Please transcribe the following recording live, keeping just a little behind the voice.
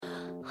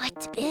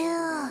What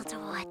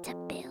to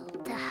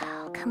build?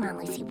 Oh, come on,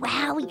 Lucy.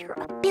 Wow, you're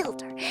a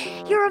builder.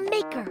 You're a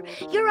maker.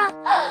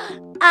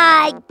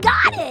 I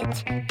got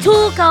it!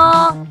 Tool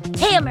call.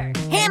 Hammer.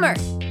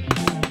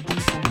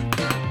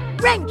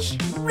 Wrench.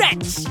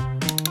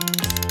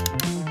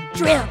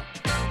 Drill.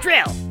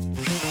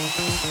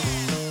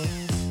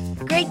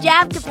 Great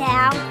job,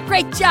 Kapow.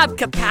 Great job,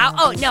 Kapow.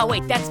 Oh, no,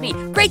 wait, that's me.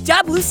 Great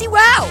job, Lucy.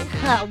 Wow.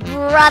 Oh,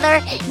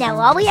 brother. Now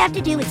all we have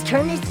to do is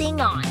turn this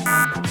thing on.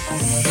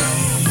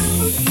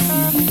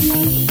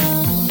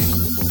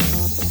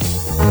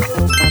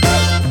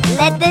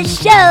 Let the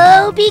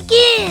show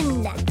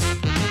begin.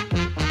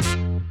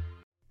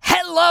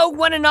 Hello,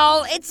 one and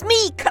all. It's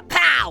me,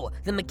 Kapow,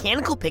 the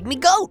mechanical pygmy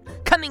goat,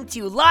 coming to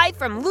you live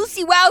from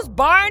Lucy Wow's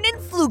barn in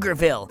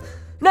Pflugerville.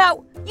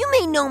 Now, you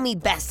may know me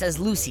best as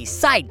Lucy's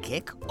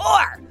sidekick,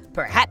 or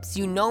perhaps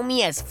you know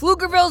me as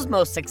Pflugerville's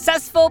most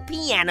successful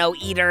piano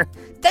eater.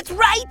 That's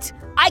right!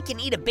 I can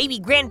eat a baby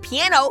grand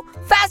piano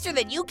faster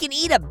than you can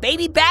eat a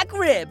baby back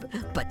rib.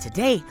 But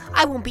today,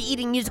 I won't be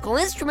eating musical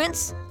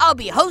instruments. I'll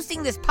be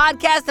hosting this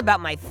podcast about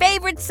my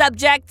favorite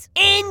subject,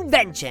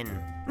 invention.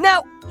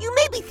 Now, you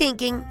may be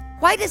thinking,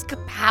 why does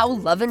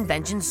Kapow love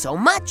invention so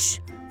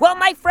much? Well,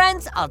 my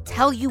friends, I'll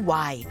tell you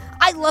why.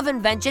 I love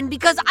invention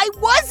because I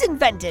was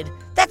invented.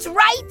 That's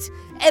right!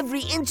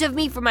 Every inch of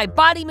me, from my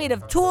body made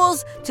of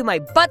tools to my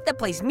butt that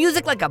plays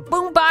music like a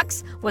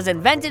boombox, was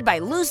invented by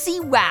Lucy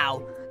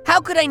Wow. How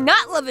could I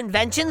not love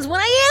inventions when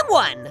I am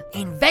one?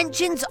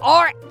 Inventions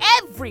are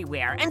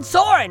everywhere, and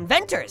so are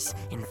inventors.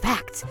 In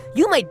fact,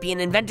 you might be an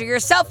inventor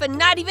yourself and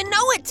not even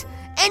know it.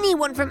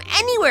 Anyone from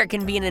anywhere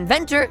can be an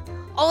inventor.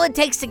 All it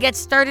takes to get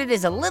started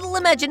is a little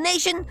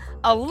imagination,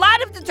 a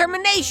lot of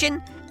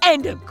determination,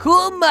 and a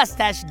cool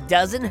mustache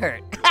doesn't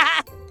hurt.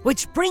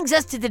 Which brings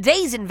us to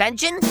today's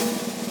invention,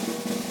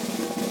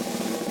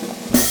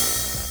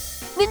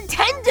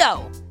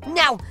 Nintendo!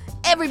 Now,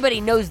 everybody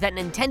knows that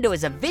Nintendo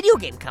is a video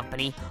game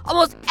company.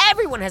 Almost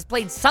everyone has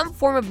played some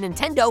form of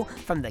Nintendo,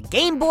 from the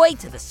Game Boy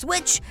to the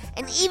Switch,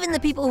 and even the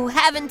people who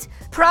haven't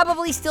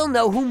probably still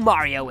know who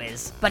Mario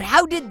is. But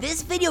how did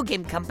this video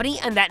game company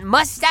and that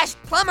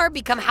mustached plumber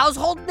become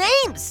household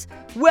names?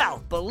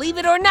 Well, believe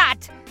it or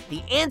not,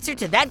 the answer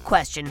to that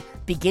question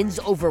begins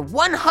over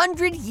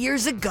 100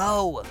 years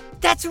ago.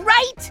 That's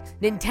right!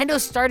 Nintendo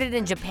started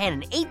in Japan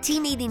in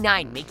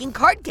 1889 making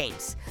card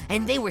games,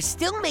 and they were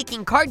still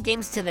making card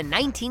games to the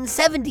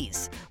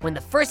 1970s, when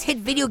the first hit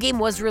video game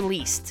was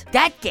released.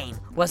 That game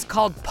was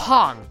called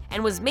Pong,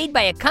 and was made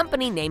by a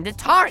company named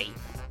Atari.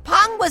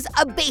 Pong was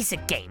a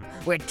basic game,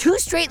 where two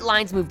straight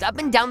lines moved up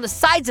and down the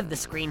sides of the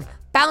screen,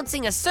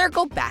 bouncing a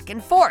circle back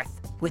and forth.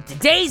 With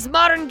today's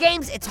modern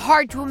games, it's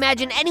hard to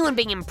imagine anyone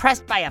being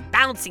impressed by a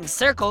bouncing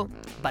circle,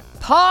 but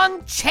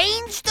Pong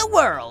changed the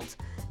world.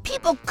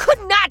 People could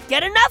not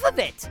get enough of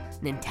it.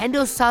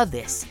 Nintendo saw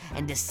this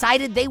and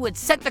decided they would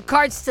set the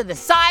cards to the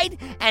side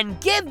and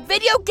give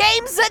video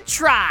games a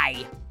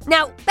try.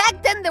 Now,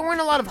 back then there weren't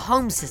a lot of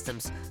home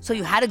systems, so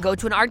you had to go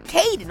to an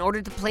arcade in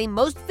order to play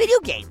most video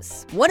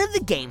games. One of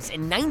the games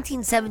in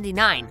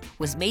 1979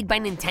 was made by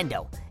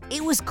Nintendo.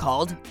 It was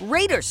called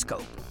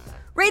Radarscope.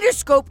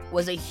 Radarscope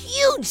was a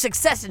huge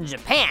success in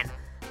Japan,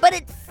 but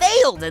it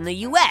failed in the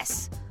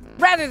US.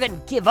 Rather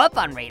than give up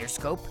on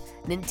Radarscope,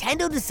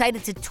 Nintendo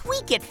decided to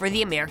tweak it for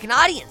the American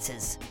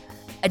audiences.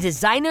 A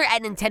designer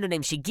at Nintendo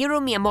named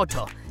Shigeru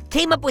Miyamoto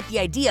came up with the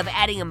idea of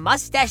adding a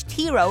mustached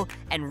hero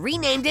and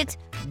renamed it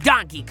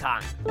Donkey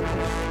Kong.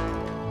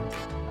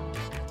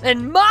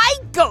 And my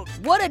goat,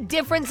 what a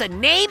difference a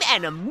name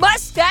and a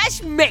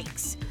mustache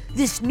makes!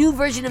 This new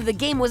version of the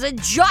game was a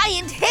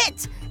giant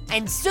hit,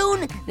 and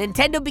soon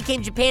Nintendo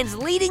became Japan's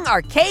leading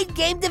arcade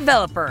game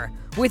developer,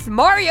 with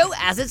Mario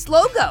as its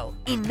logo.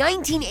 In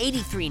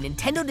 1983,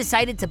 Nintendo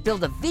decided to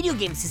build a video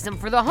game system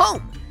for the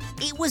home.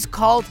 It was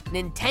called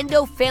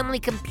Nintendo Family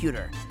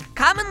Computer,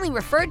 commonly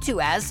referred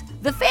to as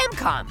the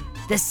Famicom.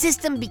 The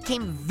system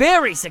became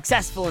very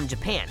successful in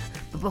Japan,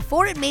 but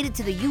before it made it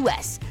to the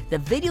US, the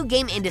video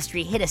game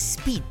industry hit a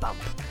speed bump.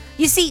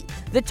 You see,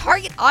 the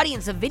target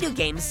audience of video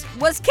games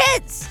was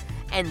kids,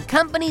 and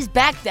companies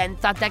back then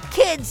thought that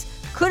kids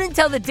couldn't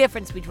tell the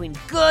difference between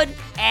good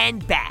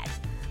and bad.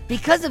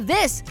 Because of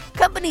this,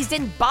 companies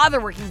didn't bother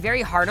working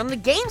very hard on the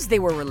games they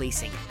were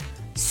releasing.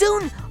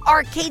 Soon,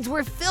 arcades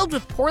were filled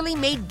with poorly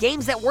made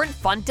games that weren't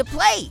fun to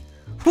play.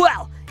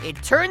 Well,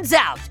 it turns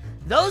out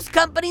those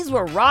companies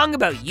were wrong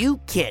about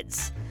you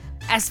kids.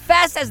 As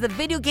fast as the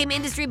video game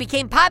industry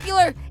became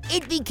popular,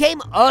 it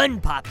became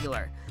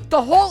unpopular.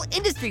 The whole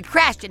industry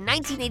crashed in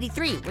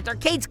 1983, with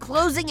arcades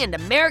closing and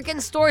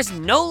American stores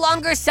no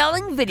longer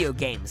selling video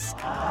games.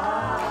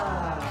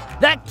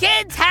 The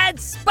kids had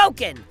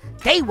spoken.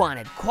 They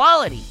wanted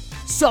quality.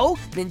 So,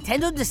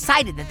 Nintendo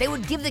decided that they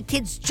would give the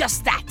kids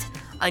just that.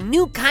 A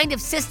new kind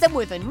of system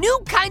with a new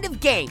kind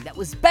of game that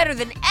was better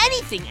than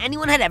anything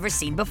anyone had ever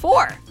seen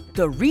before.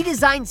 The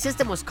redesigned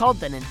system was called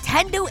the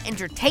Nintendo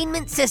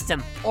Entertainment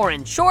System, or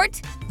in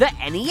short, the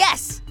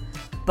NES.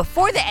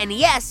 Before the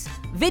NES,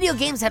 video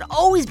games had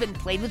always been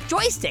played with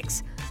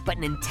joysticks, but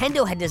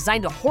Nintendo had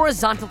designed a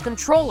horizontal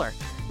controller.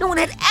 No one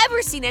had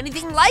ever seen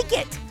anything like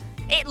it.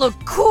 It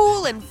looked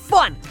cool and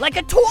fun, like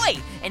a toy,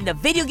 and the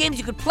video games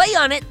you could play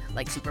on it,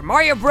 like Super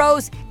Mario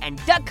Bros. And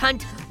Duck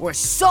Hunt, were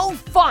so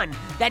fun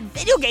that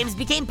video games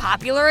became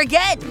popular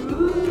again.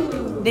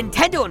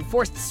 Nintendo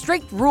enforced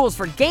strict rules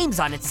for games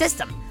on its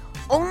system.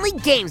 Only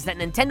games that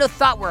Nintendo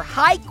thought were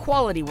high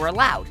quality were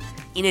allowed.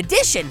 In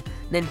addition,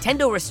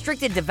 Nintendo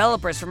restricted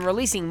developers from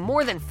releasing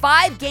more than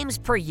 5 games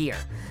per year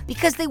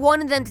because they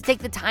wanted them to take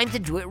the time to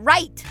do it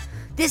right.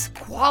 This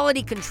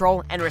quality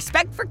control and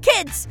respect for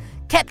kids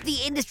kept the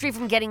industry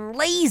from getting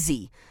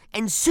lazy,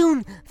 and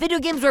soon video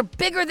games were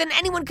bigger than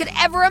anyone could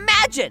ever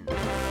imagine.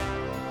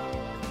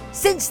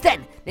 Since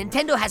then,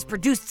 Nintendo has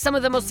produced some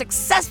of the most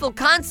successful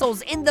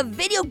consoles in the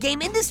video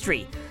game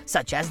industry,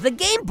 such as the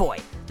Game Boy,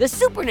 the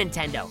Super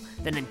Nintendo,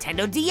 the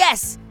Nintendo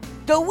DS,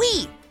 the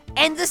Wii,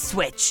 and the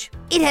Switch.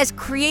 It has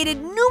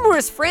created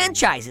numerous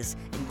franchises,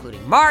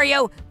 including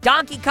Mario,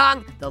 Donkey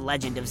Kong, The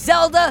Legend of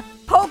Zelda,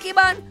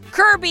 Pokemon,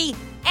 Kirby,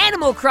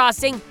 Animal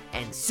Crossing,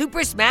 and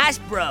Super Smash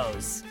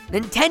Bros.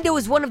 Nintendo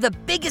is one of the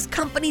biggest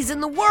companies in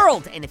the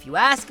world, and if you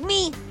ask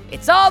me,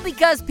 it's all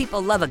because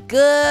people love a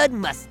good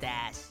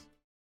mustache.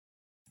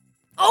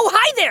 Oh,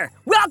 hi there!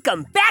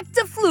 Welcome back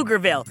to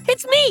Pflugerville.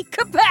 It's me,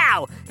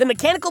 Kapow, the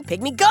mechanical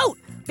pygmy goat,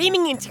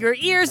 beaming into your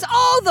ears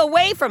all the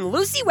way from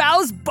Lucy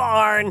Wow's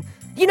barn.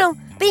 You know,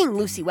 being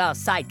Lucy Wow's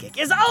sidekick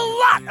is a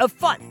lot of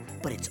fun,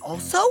 but it's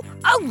also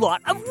a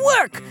lot of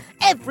work.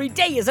 Every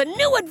day is a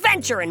new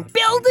adventure in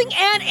building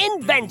and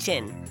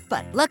invention.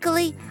 But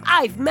luckily,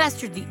 I've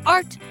mastered the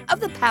art of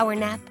the power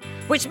nap,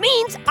 which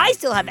means I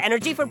still have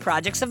energy for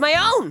projects of my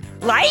own,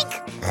 like...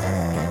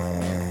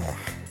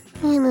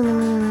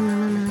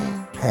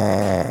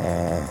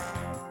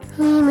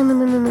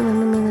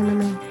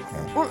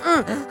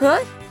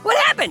 Huh? What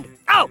happened?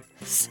 Oh,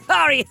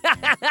 sorry.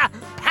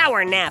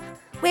 Power nap.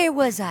 Where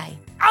was I?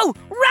 Oh,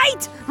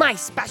 right! My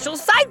special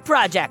side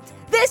project.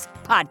 This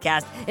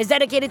podcast is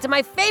dedicated to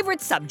my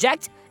favorite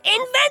subject,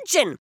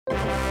 invention.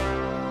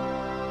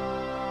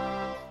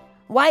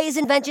 Why is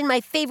invention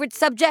my favorite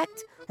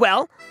subject?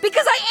 Well,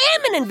 because I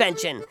am an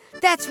invention.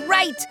 That's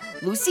right.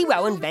 Lucy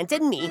Wow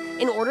invented me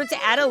in order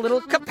to add a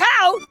little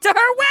kapow to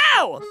her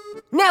wow.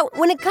 Now,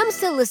 when it comes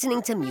to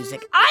listening to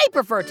music, I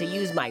prefer to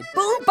use my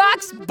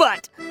boombox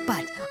butt.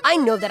 But I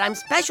know that I'm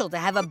special to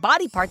have a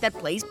body part that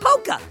plays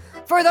polka.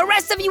 For the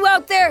rest of you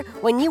out there,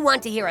 when you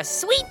want to hear a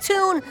sweet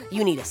tune,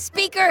 you need a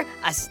speaker,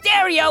 a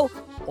stereo,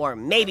 or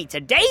maybe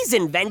today's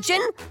invention,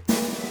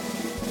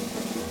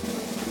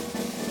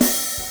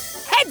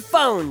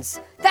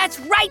 headphones. That's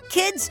right,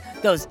 kids.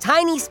 Those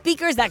tiny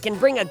speakers that can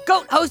bring a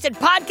goat-hosted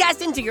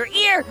podcast into your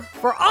ear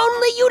for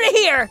only you to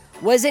hear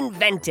was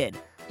invented.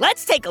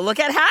 Let's take a look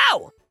at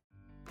how.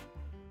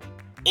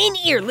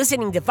 In-ear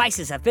listening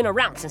devices have been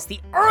around since the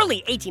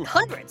early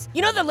 1800s.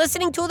 You know the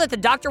listening tool that the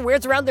doctor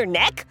wears around their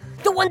neck?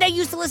 The one that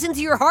used to listen to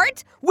your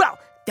heart? Well,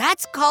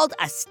 that's called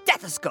a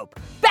stethoscope.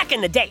 Back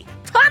in the day,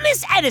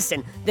 Thomas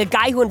Edison, the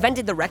guy who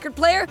invented the record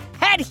player,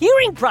 had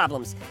hearing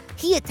problems.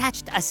 He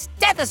attached a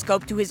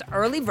stethoscope to his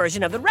early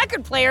version of the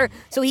record player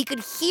so he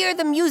could hear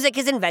the music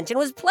his invention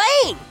was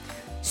playing.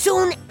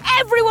 Soon,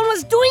 everyone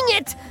was doing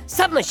it.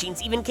 Some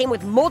machines even came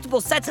with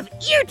multiple sets of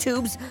ear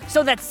tubes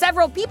so that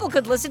several people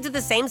could listen to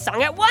the same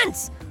song at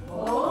once.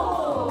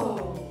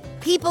 Oh.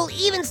 People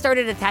even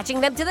started attaching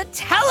them to the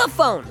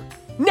telephone.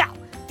 Now,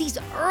 these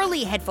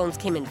early headphones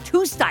came in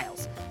 2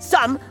 styles.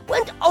 Some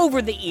went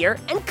over the ear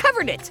and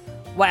covered it,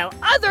 while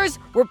others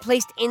were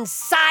placed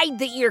inside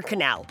the ear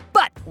canal.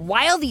 But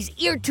while these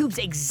ear tubes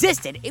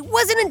existed, it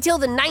wasn't until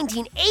the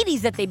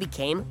 1980s that they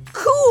became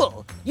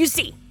cool. You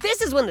see,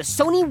 this is when the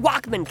Sony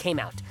Walkman came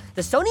out.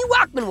 The Sony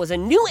Walkman was a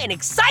new and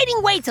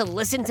exciting way to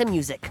listen to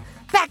music.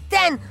 Back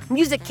then,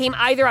 music came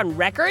either on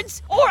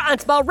records or on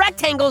small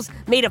rectangles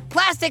made of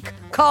plastic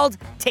called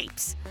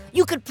tapes.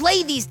 You could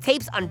play these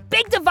tapes on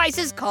big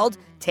devices called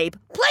tape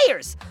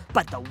players,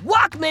 but the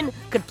Walkman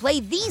could play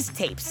these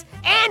tapes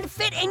and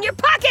fit in your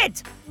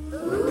pocket.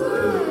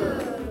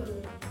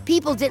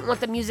 People didn't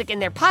want the music in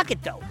their pocket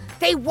though.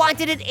 They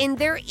wanted it in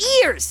their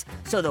ears.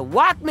 So the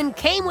Walkman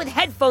came with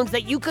headphones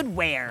that you could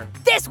wear.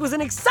 This was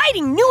an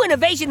exciting new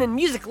innovation in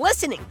music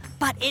listening,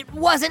 but it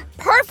wasn't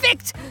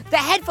perfect. The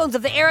headphones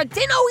of the era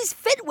didn't always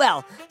fit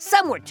well.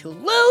 Some were too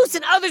loose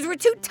and others were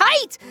too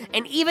tight.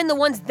 And even the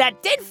ones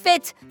that did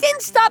fit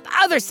didn't stop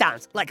other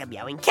sounds, like a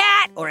meowing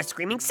cat or a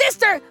screaming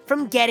sister,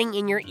 from getting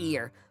in your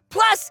ear.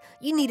 Plus,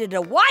 you needed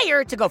a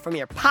wire to go from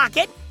your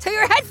pocket to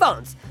your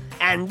headphones.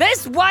 And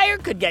this wire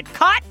could get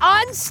caught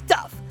on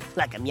stuff,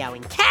 like a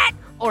meowing cat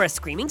or a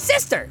screaming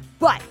sister.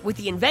 But with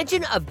the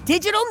invention of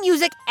digital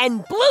music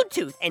and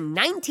Bluetooth in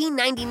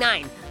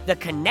 1999, the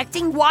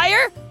connecting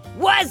wire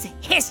was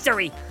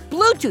history.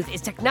 Bluetooth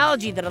is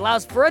technology that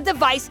allows for a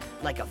device,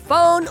 like a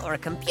phone or a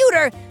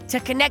computer, to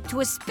connect to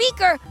a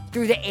speaker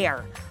through the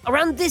air.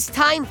 Around this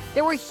time,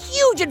 there were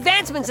huge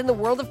advancements in the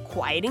world of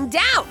quieting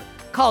down,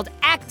 called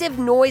active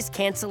noise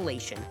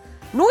cancellation.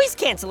 Noise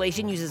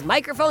cancellation uses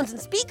microphones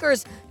and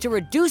speakers to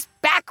reduce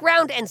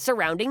background and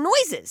surrounding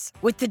noises.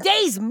 With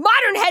today's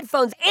modern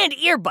headphones and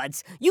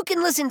earbuds, you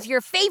can listen to your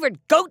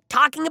favorite goat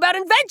talking about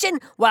invention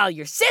while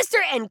your sister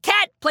and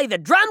cat play the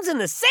drums in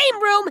the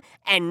same room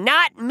and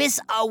not miss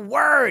a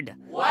word.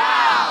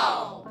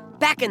 Wow!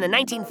 Back in the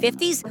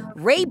 1950s,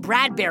 Ray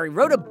Bradbury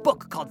wrote a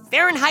book called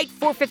Fahrenheit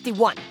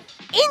 451.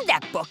 In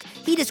that book,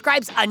 he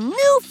describes a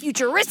new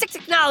futuristic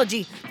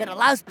technology that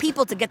allows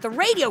people to get the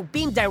radio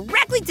beamed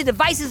directly to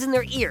devices in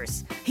their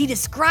ears. He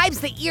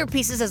describes the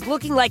earpieces as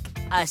looking like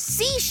a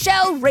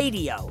seashell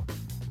radio.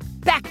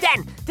 Back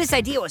then, this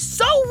idea was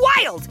so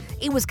wild,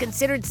 it was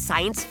considered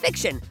science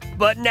fiction.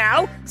 But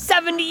now,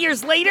 70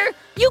 years later,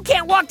 you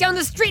can't walk down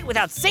the street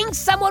without seeing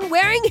someone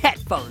wearing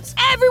headphones.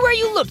 Everywhere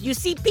you look, you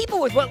see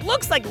people with what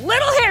looks like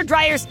little hair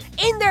dryers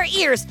in their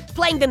ears,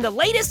 playing them the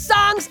latest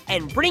songs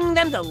and bringing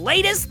them the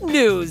latest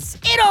news.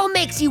 It all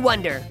makes you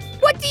wonder,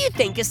 what do you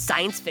think is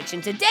science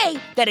fiction today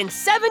that in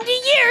 70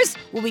 years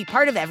will be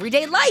part of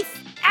everyday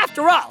life?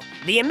 After all,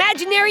 the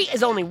imaginary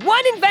is only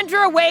one inventor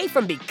away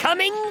from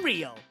becoming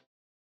real.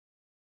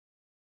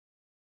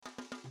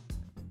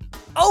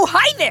 Oh,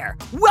 hi there!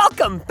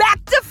 Welcome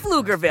back to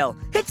Pflugerville.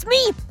 It's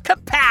me,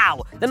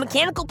 Kapow, the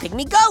mechanical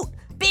pygmy goat,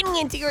 beaming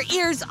into your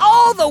ears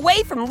all the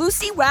way from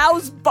Lucy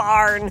Wow's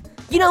barn.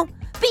 You know,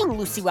 being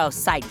Lucy Wow's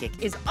sidekick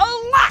is a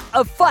lot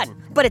of fun,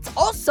 but it's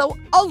also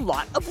a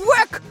lot of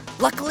work.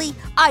 Luckily,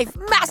 I've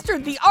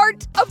mastered the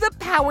art of the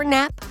power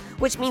nap,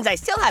 which means I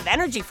still have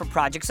energy for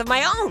projects of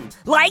my own,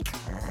 like...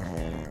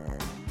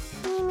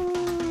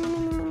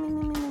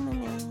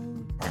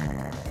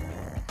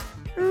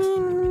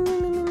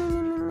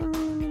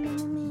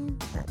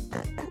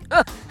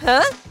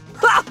 Huh?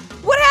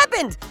 What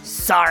happened?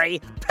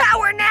 Sorry,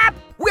 power nap?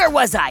 Where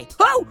was I?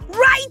 Oh,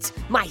 right!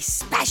 My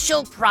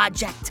special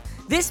project.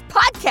 This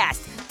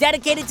podcast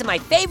dedicated to my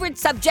favorite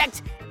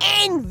subject,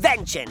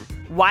 invention.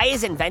 Why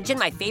is invention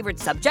my favorite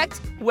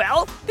subject?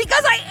 Well,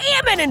 because I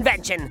am an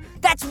invention.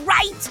 That's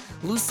right.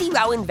 Lucy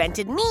Wow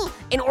invented me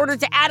in order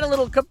to add a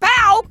little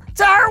kapow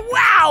to her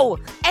wow.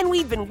 And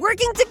we've been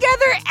working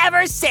together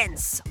ever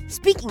since.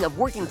 Speaking of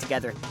working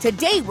together,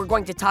 today we're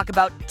going to talk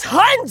about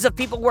tons of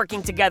people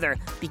working together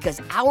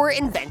because our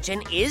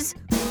invention is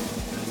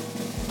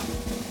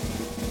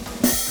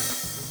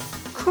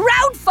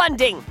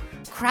crowdfunding.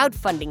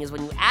 Crowdfunding is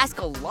when you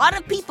ask a lot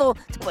of people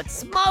to put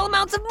small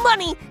amounts of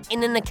money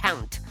in an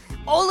account.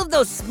 All of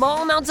those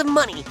small amounts of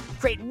money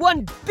create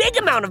one big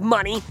amount of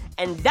money,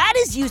 and that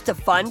is used to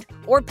fund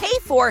or pay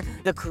for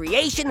the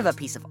creation of a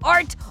piece of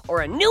art or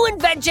a new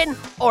invention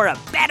or a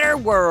better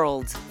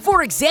world.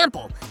 For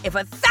example, if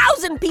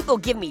 1,000 people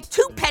give me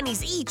 2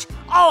 pennies each,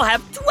 I'll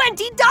have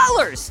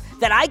 $20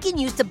 that I can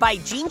use to buy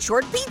Jean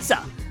Short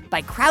pizza.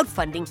 By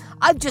crowdfunding,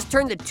 I've just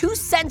turned the 2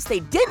 cents they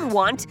didn't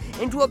want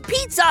into a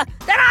pizza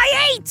that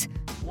I ate.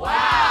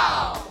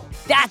 Wow!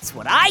 That's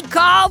what I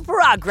call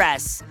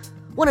progress.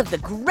 One of the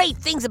great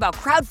things about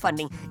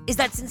crowdfunding is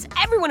that since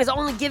everyone is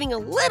only giving a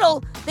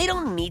little, they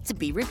don't need to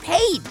be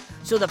repaid.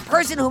 So the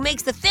person who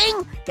makes the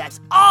thing gets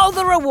all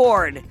the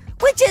reward,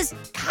 which is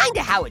kind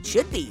of how it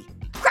should be.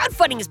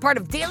 Crowdfunding is part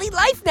of daily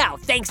life now,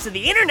 thanks to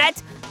the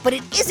internet, but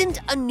it isn't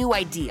a new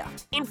idea.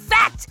 In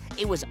fact,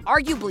 it was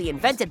arguably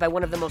invented by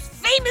one of the most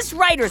famous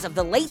writers of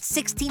the late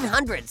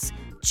 1600s,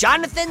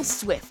 Jonathan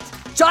Swift.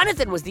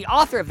 Jonathan was the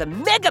author of the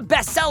mega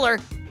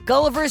bestseller,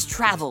 Gulliver's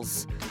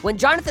Travels. When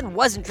Jonathan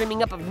wasn't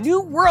dreaming up of new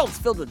worlds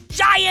filled with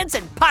giants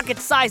and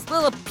pocket-sized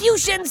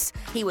Lilliputians,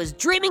 he was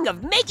dreaming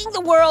of making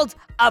the world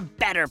a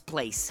better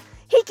place.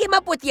 He came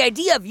up with the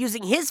idea of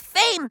using his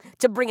fame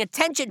to bring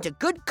attention to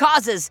good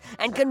causes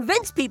and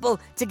convince people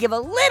to give a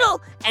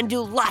little and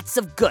do lots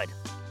of good.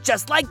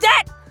 Just like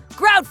that,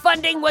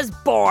 crowdfunding was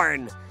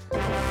born.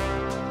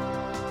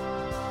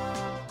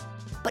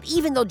 But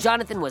even though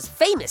Jonathan was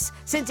famous,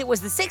 since it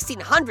was the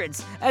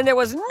 1600s and there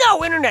was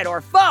no internet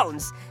or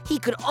phones, he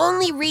could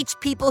only reach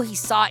people he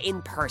saw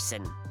in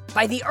person.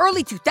 By the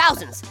early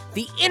 2000s,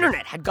 the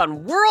internet had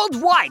gone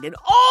worldwide and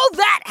all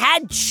that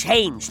had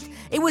changed.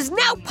 It was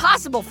now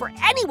possible for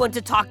anyone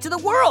to talk to the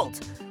world.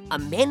 A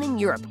man in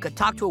Europe could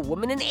talk to a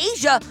woman in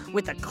Asia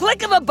with a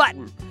click of a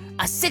button.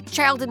 A sick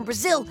child in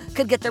Brazil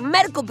could get their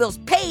medical bills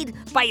paid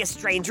by a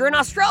stranger in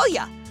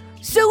Australia.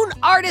 Soon,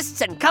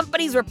 artists and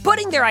companies were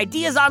putting their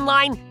ideas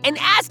online and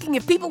asking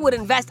if people would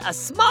invest a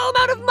small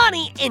amount of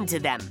money into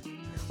them.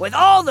 With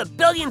all the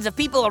billions of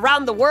people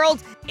around the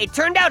world, it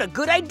turned out a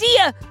good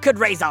idea could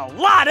raise a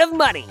lot of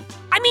money.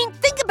 I mean,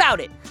 think about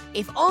it.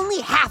 If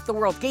only half the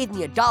world gave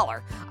me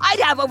 $1, I'd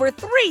have over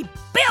 $3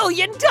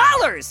 billion.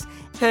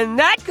 And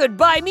that could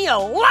buy me a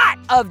lot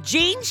of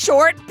Jean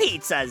Short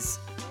pizzas.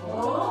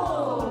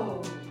 Oh.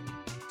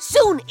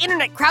 Soon,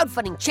 internet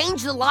crowdfunding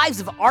changed the lives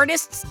of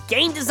artists,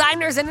 game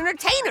designers, and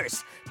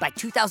entertainers. By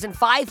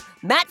 2005,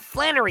 Matt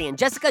Flannery and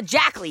Jessica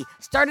Jackley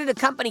started a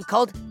company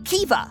called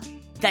Kiva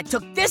that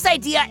took this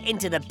idea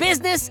into the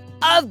business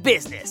of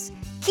business.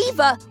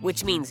 Kiva,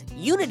 which means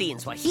unity in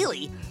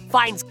Swahili,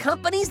 finds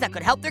companies that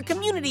could help their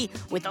community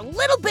with a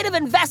little bit of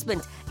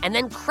investment and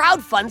then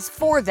crowdfunds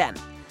for them.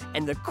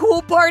 And the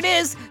cool part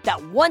is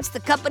that once the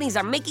companies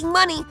are making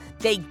money,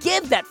 they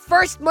give that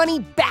first money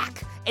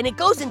back, and it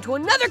goes into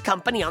another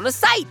company on the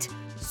site.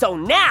 So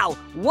now,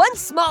 one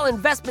small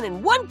investment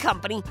in one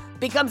company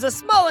becomes a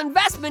small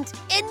investment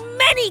in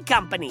many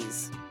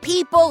companies.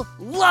 People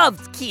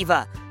loved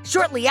Kiva.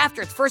 Shortly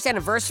after its first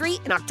anniversary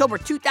in October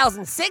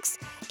 2006,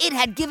 it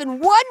had given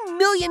 $1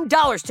 million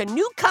to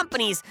new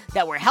companies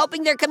that were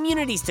helping their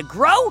communities to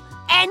grow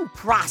and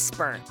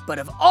prosper. But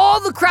of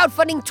all the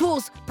crowdfunding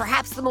tools,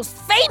 perhaps the most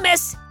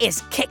famous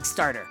is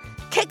Kickstarter.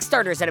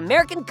 Kickstarter is an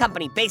American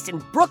company based in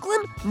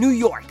Brooklyn, New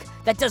York,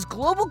 that does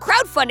global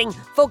crowdfunding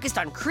focused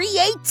on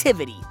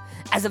creativity.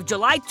 As of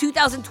July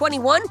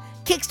 2021,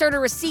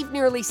 Kickstarter received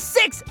nearly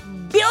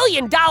 $6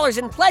 billion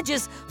in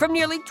pledges from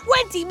nearly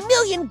 20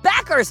 million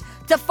backers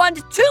to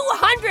fund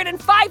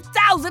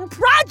 205,000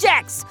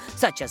 projects,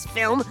 such as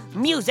film,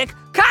 music,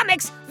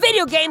 comics,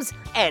 video games,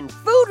 and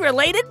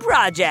food-related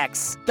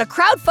projects. The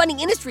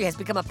crowdfunding industry has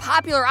become a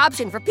popular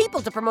option for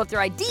people to promote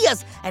their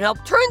ideas and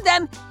help turn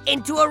them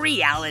into a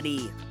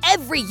reality.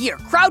 Every year,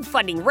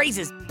 crowdfunding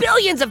raises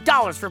billions of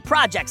dollars for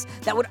projects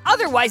that would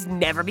otherwise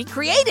never be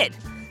created.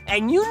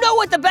 And you know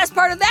what the best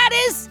part of that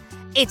is?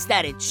 It's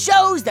that it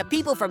shows that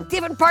people from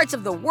different parts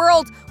of the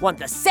world want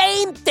the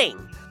same thing: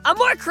 a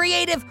more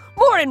creative,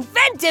 more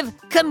inventive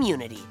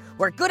community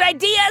where good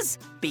ideas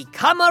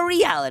become a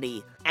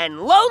reality and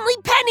lonely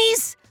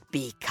pennies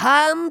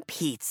become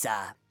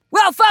pizza.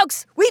 Well,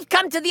 folks, we've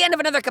come to the end of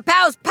another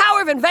Kapow's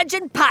Power of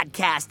Invention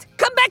podcast.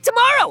 Come back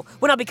tomorrow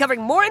when I'll be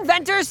covering more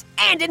inventors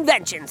and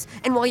inventions.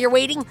 And while you're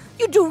waiting,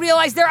 you do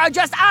realize there are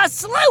just a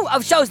slew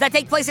of shows that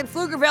take place in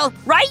Pflugerville,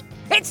 right?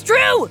 It's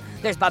true!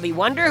 There's Bobby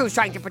Wonder, who's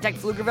trying to protect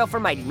Pflugerville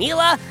from Mighty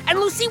Mila, and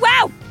Lucy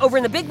Wow, over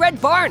in the Big Red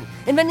Barn,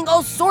 inventing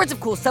all sorts of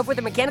cool stuff with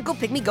the mechanical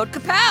pygmy goat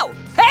Kapow.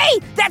 Hey,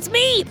 that's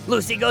me!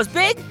 Lucy goes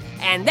big,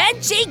 and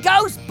then she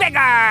goes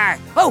bigger!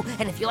 Oh,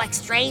 and if you like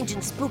strange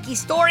and spooky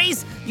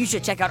stories, you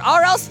should check out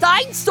R.L.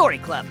 Stein's Story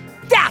Club.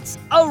 That's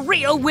a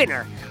real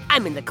winner!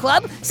 I'm in the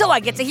club, so I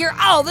get to hear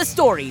all the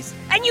stories.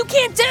 And you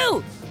can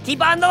too!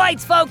 Keep on the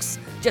lights, folks!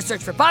 Just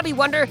search for Bobby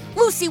Wonder,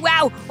 Lucy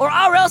Wow, or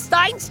R.L.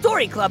 Stein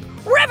Story Club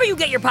wherever you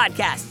get your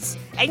podcasts,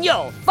 and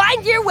you'll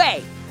find your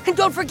way. And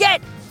don't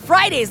forget,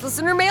 Friday's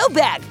listener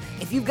mailbag.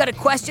 If you've got a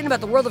question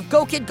about the world of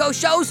Go Kid Go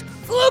shows,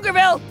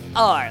 Pflugerville,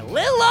 or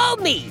little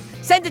old me,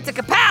 send it to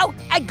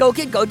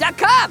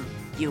kapow@gokidgo.com.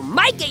 You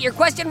might get your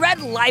question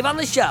read live on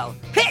the show.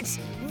 It's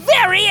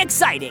very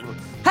exciting.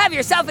 Have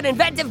yourself an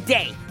inventive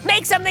day.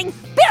 Make something,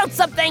 build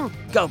something,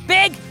 go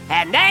big,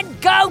 and then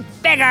go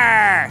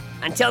bigger.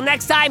 Until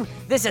next time,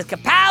 this is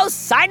Kapow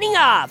signing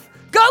off.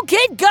 Go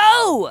Kid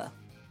Go!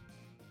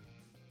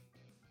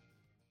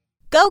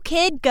 Go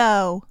Kid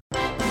Go!